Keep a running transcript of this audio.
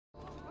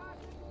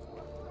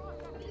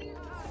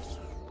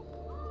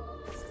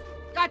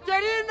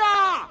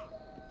Caterina!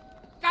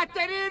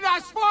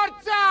 Caterina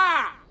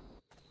Sforza!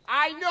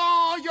 I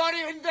know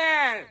you're in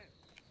there!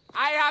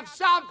 I have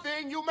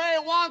something you may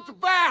want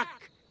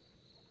back!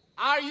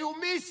 Are you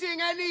missing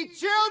any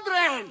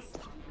children?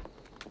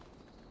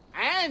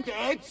 And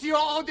Ezio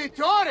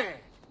Auditore!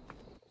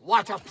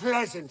 What a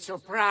pleasant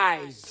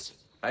surprise!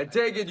 I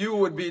take it you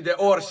would be the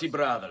Orsi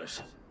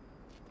brothers.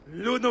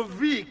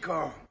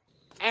 Ludovico!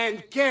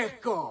 And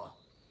Checco,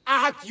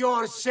 at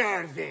your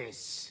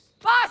service!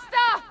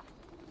 Basta!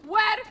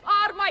 Where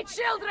are my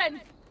children?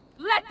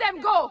 Let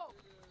them go!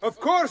 Of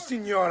course,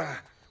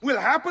 Signora.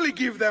 We'll happily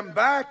give them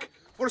back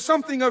for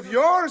something of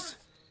yours.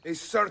 A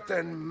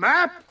certain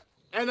map.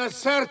 And a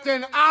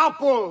certain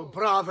apple,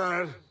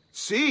 brother.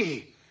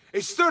 See,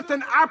 a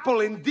certain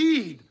apple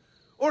indeed.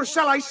 Or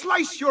shall I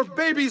slice your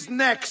baby's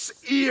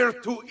necks ear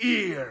to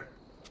ear?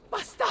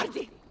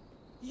 Bastardi!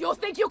 You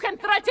think you can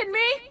threaten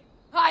me?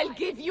 I'll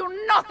give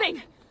you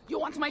nothing! You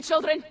want my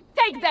children?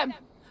 Take them!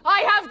 I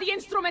have the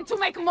instrument to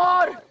make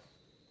more!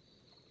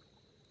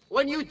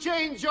 When you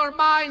change your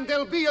mind,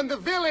 they'll be in the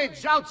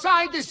village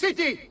outside the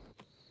city.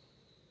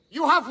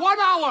 You have 1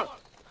 hour.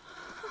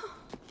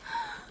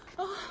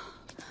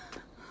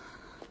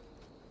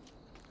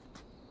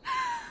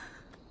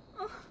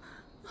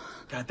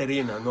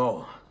 Caterina,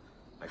 no.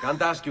 I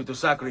can't ask you to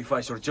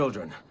sacrifice your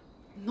children.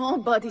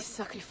 Nobody's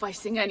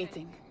sacrificing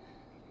anything.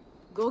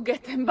 Go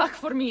get them back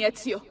for me,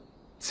 Ezio.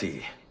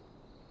 See,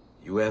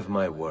 you have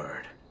my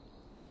word.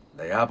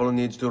 The apple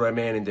needs to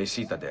remain in the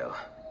citadel.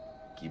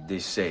 Keep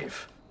this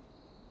safe.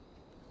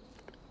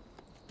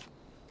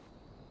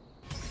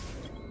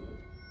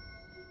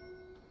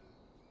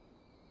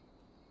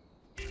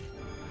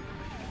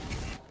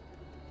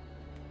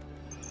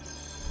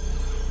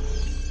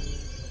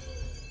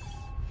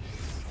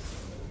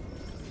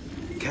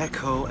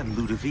 Checco and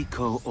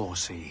Ludovico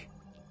Orsi.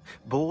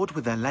 Bored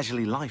with their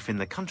leisurely life in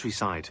the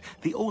countryside,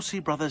 the Orsi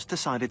brothers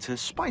decided to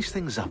spice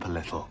things up a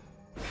little.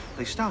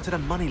 They started a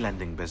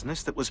money-lending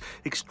business that was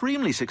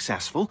extremely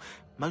successful,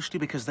 mostly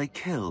because they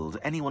killed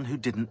anyone who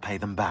didn't pay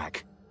them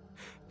back.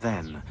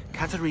 Then,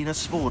 Caterina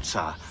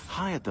Sforza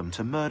hired them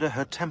to murder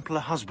her Templar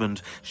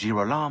husband,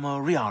 Girolamo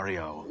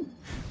Riario,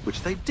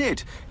 which they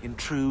did in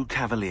true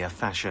cavalier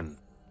fashion.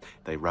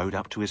 They rode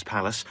up to his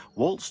palace,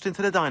 waltzed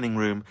into the dining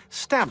room,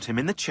 stabbed him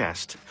in the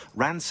chest,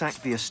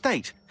 ransacked the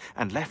estate,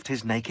 and left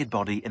his naked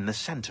body in the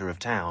center of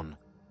town.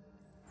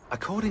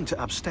 According to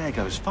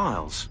Abstergo's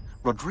files,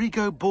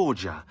 Rodrigo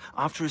Borgia,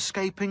 after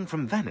escaping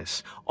from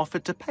Venice,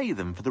 offered to pay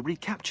them for the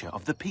recapture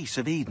of the Peace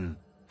of Eden.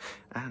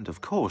 And, of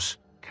course,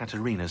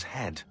 Caterina's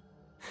head.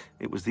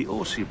 It was the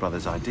Orsi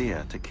brothers'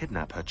 idea to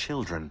kidnap her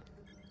children.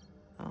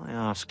 I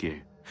ask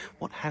you,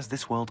 what has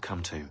this world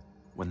come to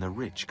when the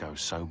rich go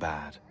so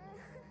bad?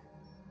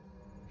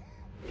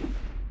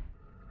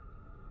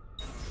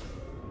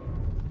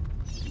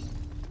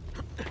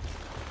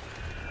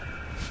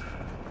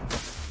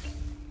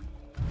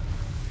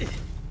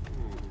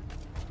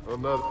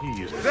 Another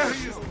he is. There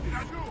he is!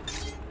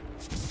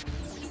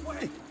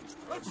 Wait!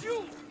 That's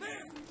you!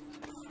 There!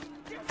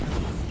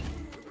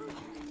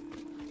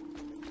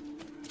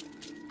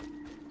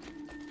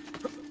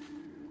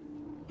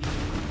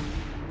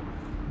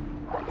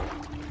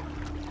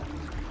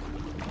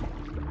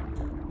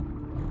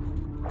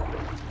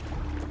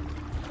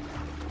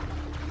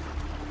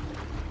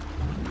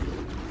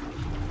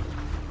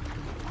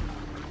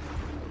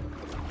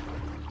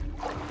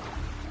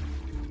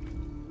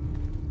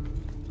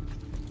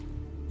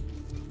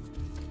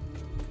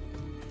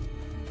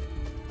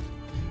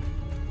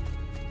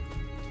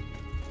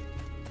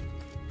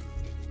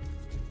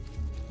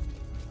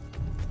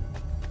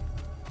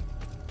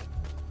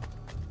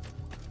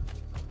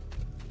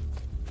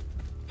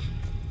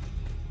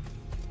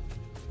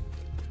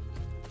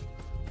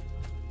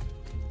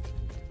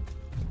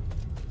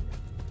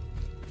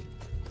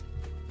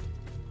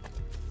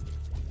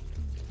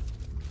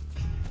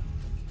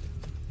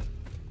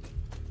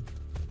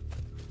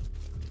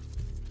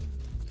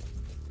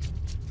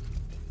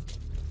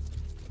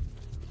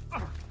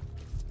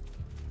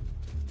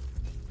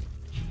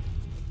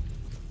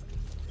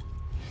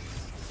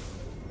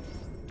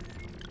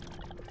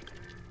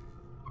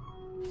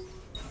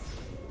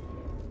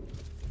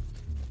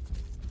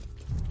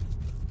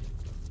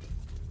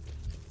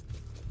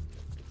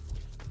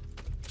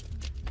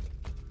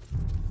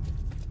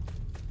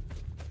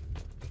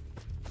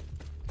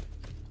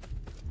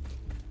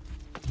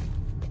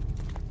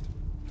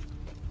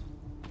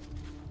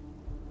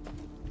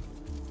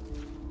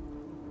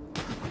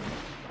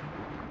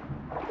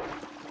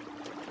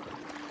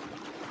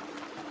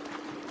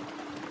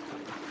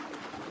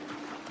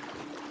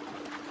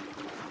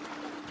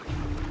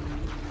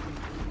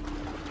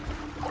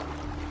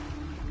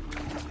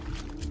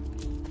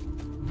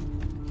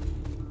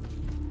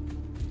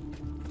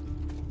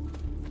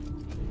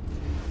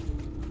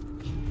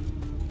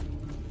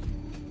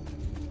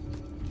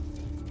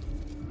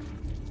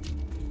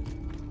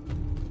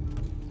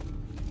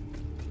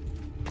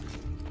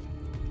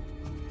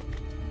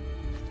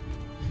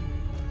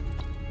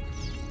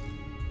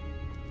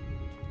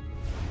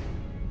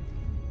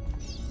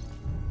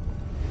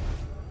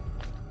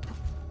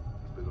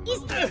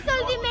 Is this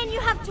all the men you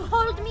have to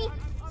hold me?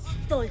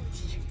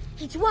 Stolti.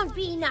 It won't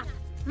be enough.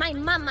 My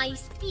mama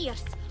is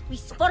fierce. We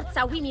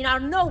Sforza women are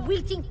no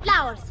wilting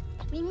flowers.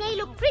 We may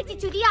look pretty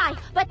to the eye,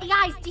 but the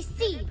eyes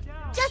deceive.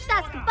 Just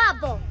ask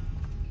Babbo.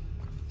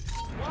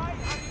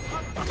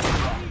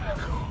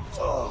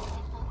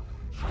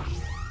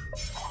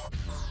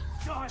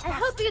 I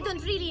hope you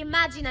don't really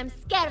imagine I'm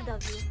scared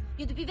of you.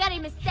 You'd be very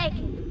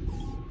mistaken.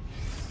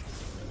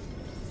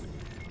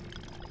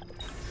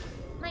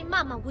 My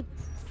mama would...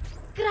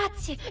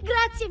 Grazie,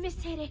 grazie,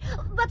 messere.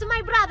 But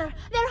my brother,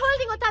 they're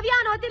holding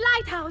Ottaviano at the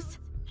lighthouse.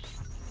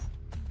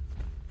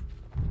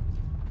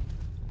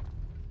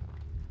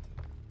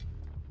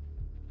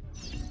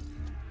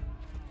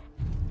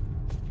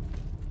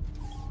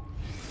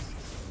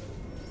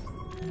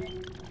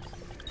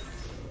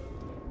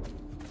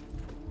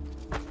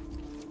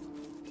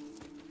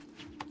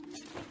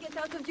 Get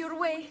out of your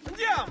way.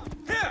 Yeah!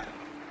 Here!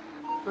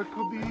 That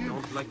could be you.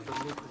 Don't like the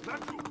look of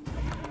that.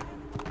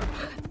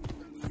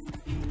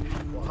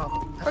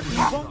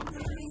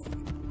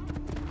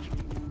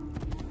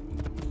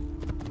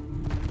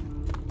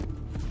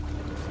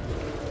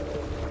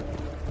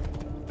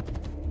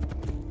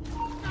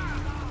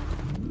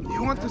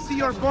 You want to see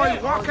your boy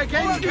walk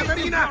again,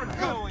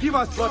 Caterina? Give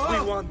us what we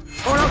want,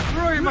 or I'll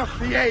throw him off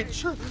the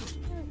edge.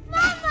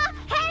 Mama,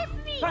 help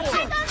me! I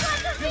don't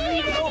want to see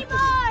him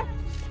anymore!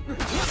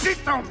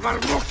 Sit down,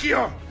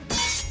 Marmocchio!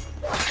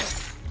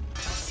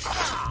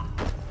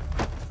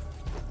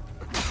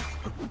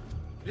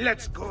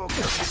 Let's go.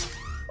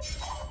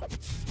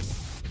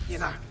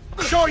 Ina,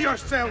 show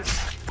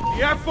yourself!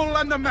 The apple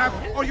and the map,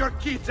 or your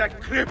kid's a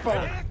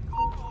cripple!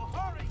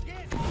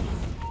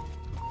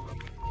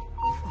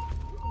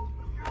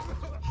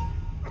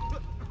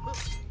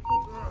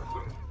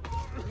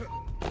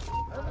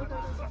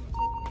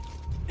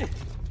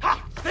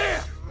 Ha!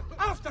 There!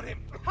 After him!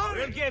 Hurry!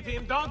 We'll get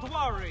him, don't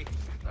worry.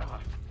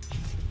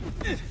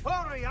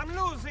 Hurry, I'm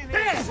losing it.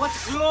 There! What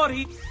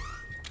glory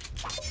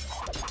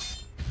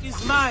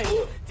is mine,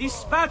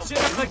 dispatcher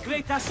of the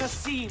great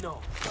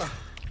assassino.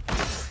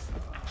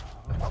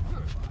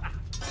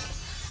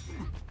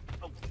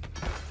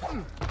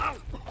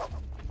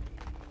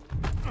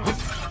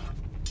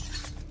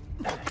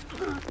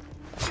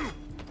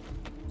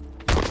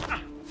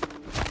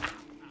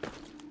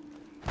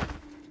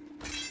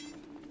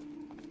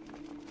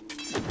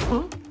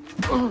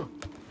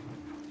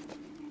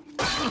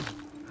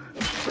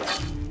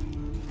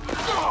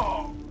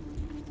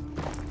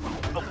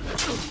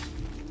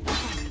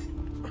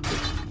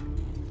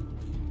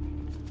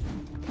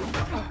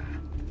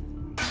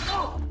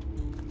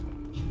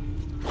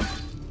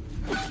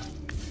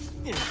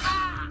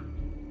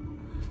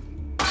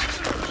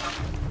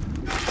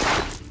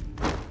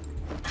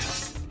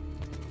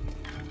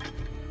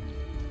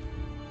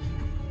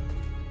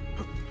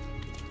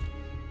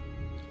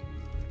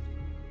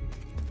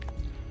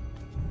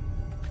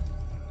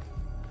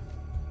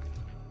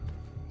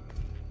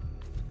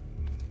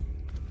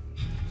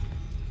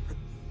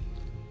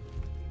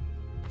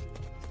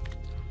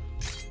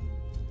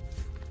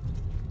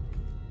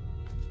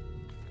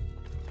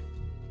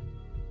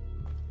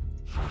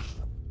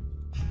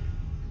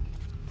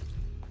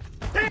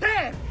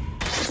 There!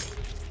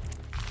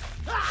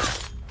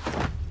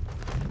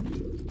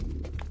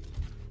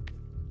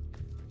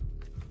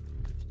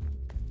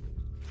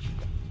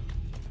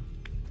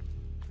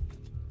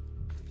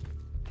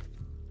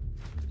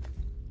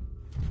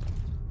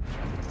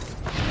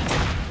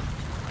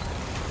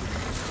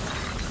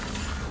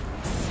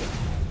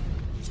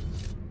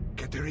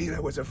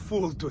 Caterina was a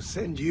fool to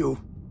send you.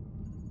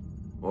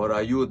 Or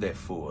are you the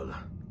fool,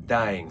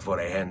 dying for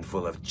a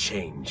handful of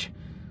change?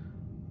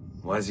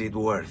 Was it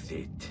worth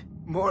it?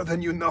 More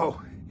than you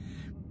know.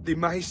 The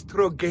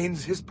maestro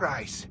gains his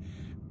prize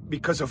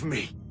because of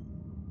me.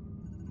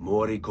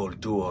 Muori col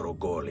tuo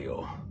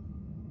orgoglio,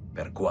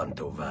 per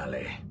quanto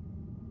vale.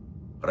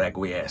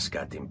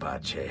 Requiescat in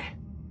pace.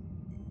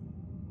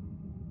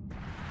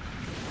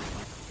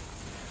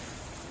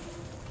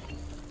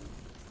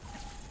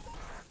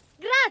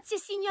 Grazie,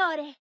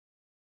 signore!